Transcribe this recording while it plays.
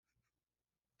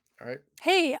All right.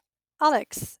 Hey,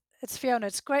 Alex, it's Fiona.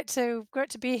 It's great to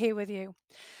be here with you.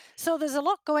 So there's a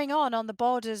lot going on the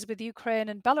borders with Ukraine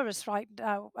and Belarus right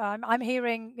now. I'm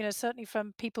hearing, certainly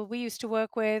from people we used to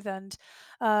work with and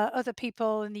other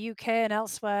people in the UK and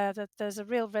elsewhere, that there's a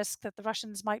real risk that the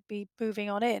Russians might be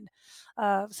moving on in,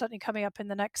 certainly coming up in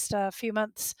the next few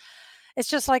months. It's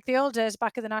just like the old days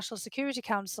back at the National Security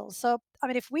Council. So, I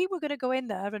mean, if we were going to go in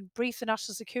there and brief the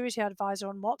National Security Advisor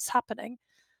on what's happening,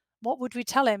 what would we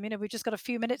tell him? We've just got a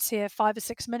few minutes here, 5 or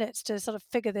 6 minutes to sort of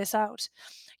figure this out.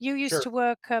 You used to Sure.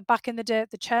 work back in the day at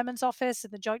the chairman's office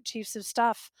and the Joint Chiefs of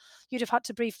Staff. You'd have had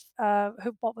to brief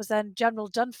what was then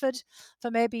General Dunford for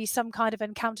maybe some kind of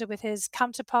encounter with his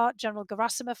counterpart, General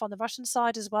Gerasimov, on the Russian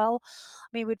side as well. I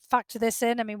mean, we'd factor this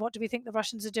in. I mean, what do we think the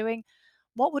Russians are doing?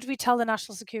 What would we tell the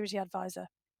National Security Advisor?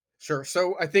 Sure.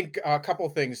 So I think a couple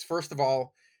of things. First of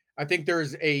all, I think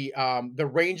there's the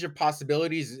range of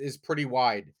possibilities is pretty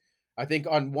wide. I think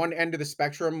on one end of the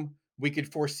spectrum, we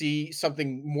could foresee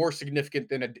something more significant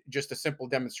than just a simple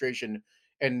demonstration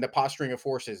and the posturing of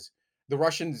forces. The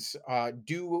Russians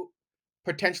do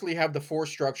potentially have the force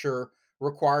structure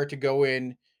required to go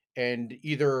in and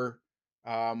either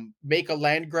make a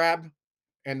land grab,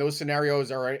 and those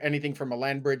scenarios are anything from a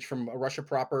land bridge from Russia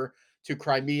proper to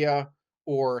Crimea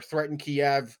or threaten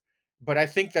Kiev. But I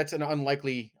think that's an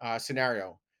unlikely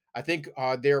scenario. I think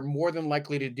they're more than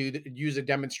likely to use a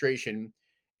demonstration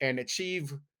and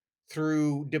achieve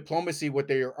through diplomacy what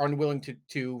they are unwilling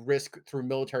to risk through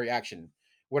military action.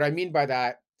 What I mean by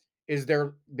that is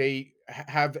they're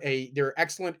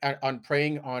excellent on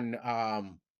preying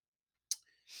on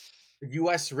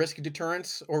US risk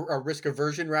deterrence or risk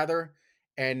aversion rather,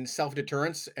 and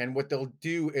self-deterrence. And what they'll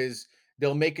do is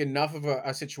they'll make enough of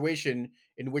a situation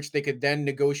in which they could then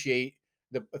negotiate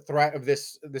the threat of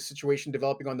the situation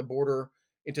developing on the border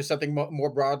into something more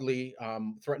broadly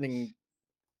threatening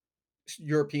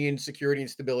European security and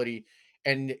stability,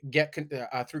 and get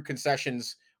through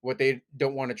concessions what they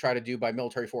don't want to try to do by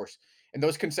military force. And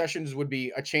those concessions would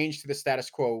be a change to the status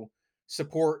quo,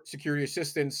 support security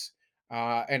assistance,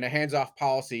 and a hands-off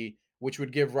policy, which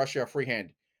would give Russia a free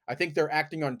hand. I think they're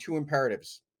acting on two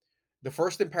imperatives. The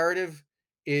first imperative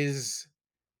is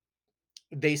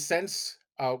they sense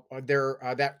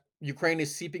that Ukraine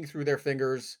is seeping through their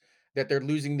fingers, that they're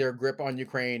losing their grip on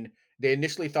Ukraine. They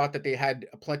initially thought that they had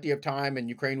plenty of time and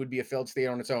Ukraine would be a failed state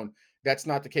on its own. That's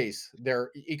not the case. They're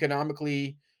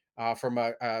economically, from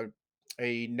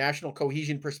a national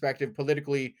cohesion perspective,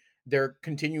 politically, they're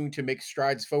continuing to make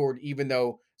strides forward, even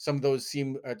though some of those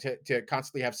seem to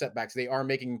constantly have setbacks. They are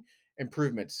making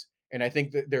improvements. And I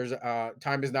think that there's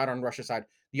time is not on Russia's side.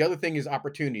 The other thing is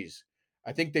opportunities.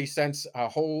 I think they sense a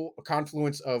whole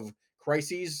confluence of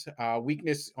crises,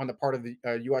 weakness on the part of the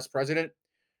U.S. president,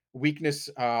 weakness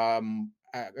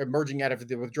emerging out of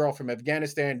the withdrawal from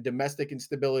Afghanistan, domestic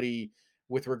instability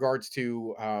with regards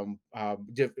to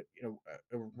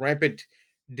rampant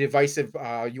divisive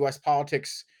U.S.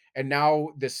 politics, and now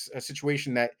this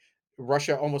situation that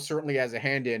Russia almost certainly has a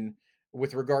hand in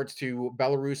with regards to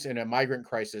Belarus and a migrant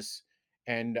crisis,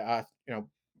 and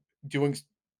doing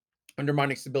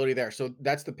undermining stability there. So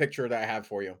that's the picture that I have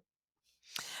for you.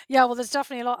 Yeah, well, there's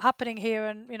definitely a lot happening here,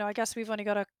 and I guess we've only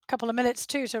got a couple of minutes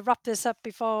too to wrap this up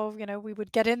before we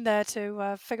would get in there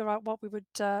to figure out what we would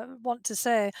want to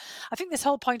say. I think this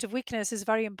whole point of weakness is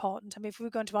very important. I mean, if we were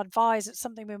going to advise, it's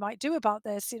something we might do about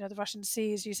this. The Russian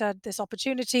see, as you said, this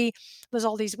opportunity. There's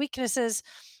all these weaknesses.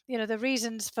 The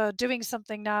reasons for doing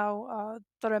something now,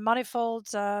 there are manifold.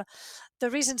 The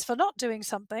reasons for not doing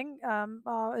something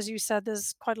are, as you said,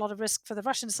 there's quite a lot of risk for the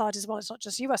Russian side as well. It's not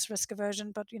just U.S. risk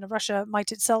aversion, but Russia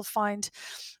might itself find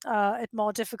it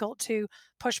more difficult to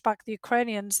push back the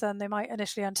Ukrainians than they might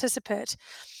initially anticipate.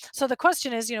 So the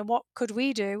question is, what could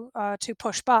we do to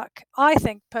push back? I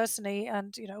think personally,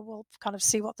 and we'll kind of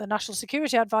see what the National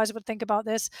Security Advisor would think about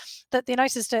this, that the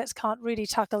United States can't really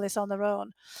tackle this on their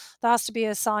own. There has to be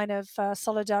a sign of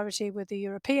solidarity with the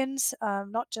Europeans,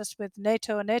 not just with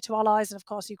NATO and NATO allies. And of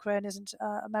course, Ukraine isn't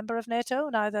a member of NATO,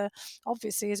 neither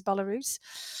obviously is Belarus,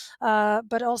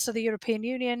 but also the European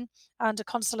Union and a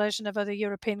constellation of other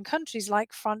European countries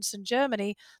like France and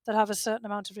Germany that have a certain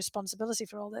amount of responsibility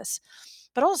for all this.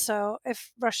 But also,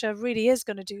 if Russia really is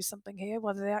going to do something here,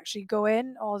 whether they actually go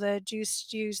in or they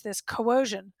just use this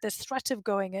coercion, this threat of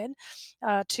going in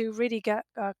to really get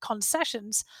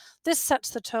concessions, this sets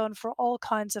the tone for all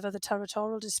kinds of other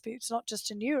territorial disputes, not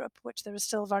just in Europe, which there are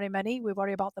still very many. We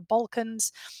worry about the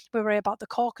Balkans, we worry about the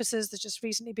Caucasus. There's just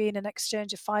recently been an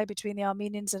exchange of fire between the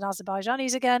Armenians and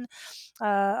Azerbaijanis again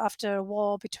after a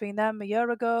war between them a year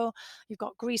ago. You've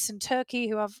got Greece and Turkey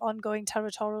who have ongoing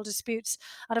territorial disputes.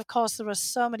 And of course, there are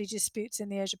so many disputes in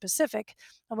the Asia Pacific,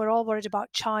 and we're all worried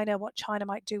about China, what China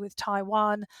might do with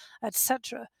Taiwan,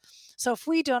 etc. So if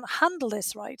we don't handle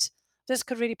this right, this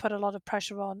could really put a lot of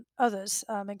pressure on others,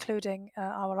 including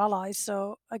our allies.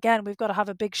 So again, we've got to have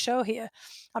a big show here.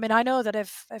 I mean, I know that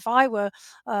if I were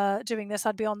doing this,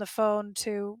 I'd be on the phone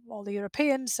to all the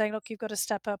Europeans saying, "Look, you've got to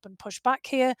step up and push back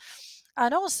here,"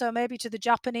 and also maybe to the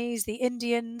Japanese, the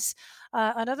Indians,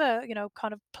 and other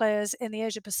kind of players in the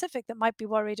Asia Pacific that might be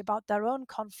worried about their own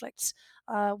conflicts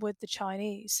with the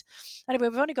Chinese. Anyway,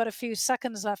 we've only got a few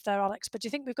seconds left there, Alex. But do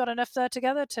you think we've got enough there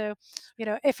together to,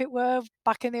 if it were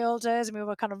back in the old days and we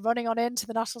were kind of running on into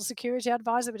the National Security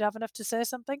Advisor, we'd have enough to say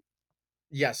something?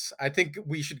 Yes, I think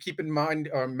we should keep in mind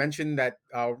or mention that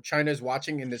China is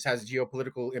watching, and this has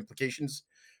geopolitical implications.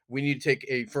 We need to take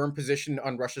a firm position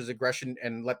on Russia's aggression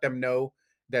and let them know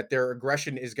that their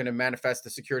aggression is going to manifest the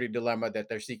security dilemma that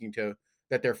they're seeking to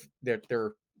that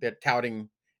they're touting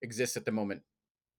exists at the moment.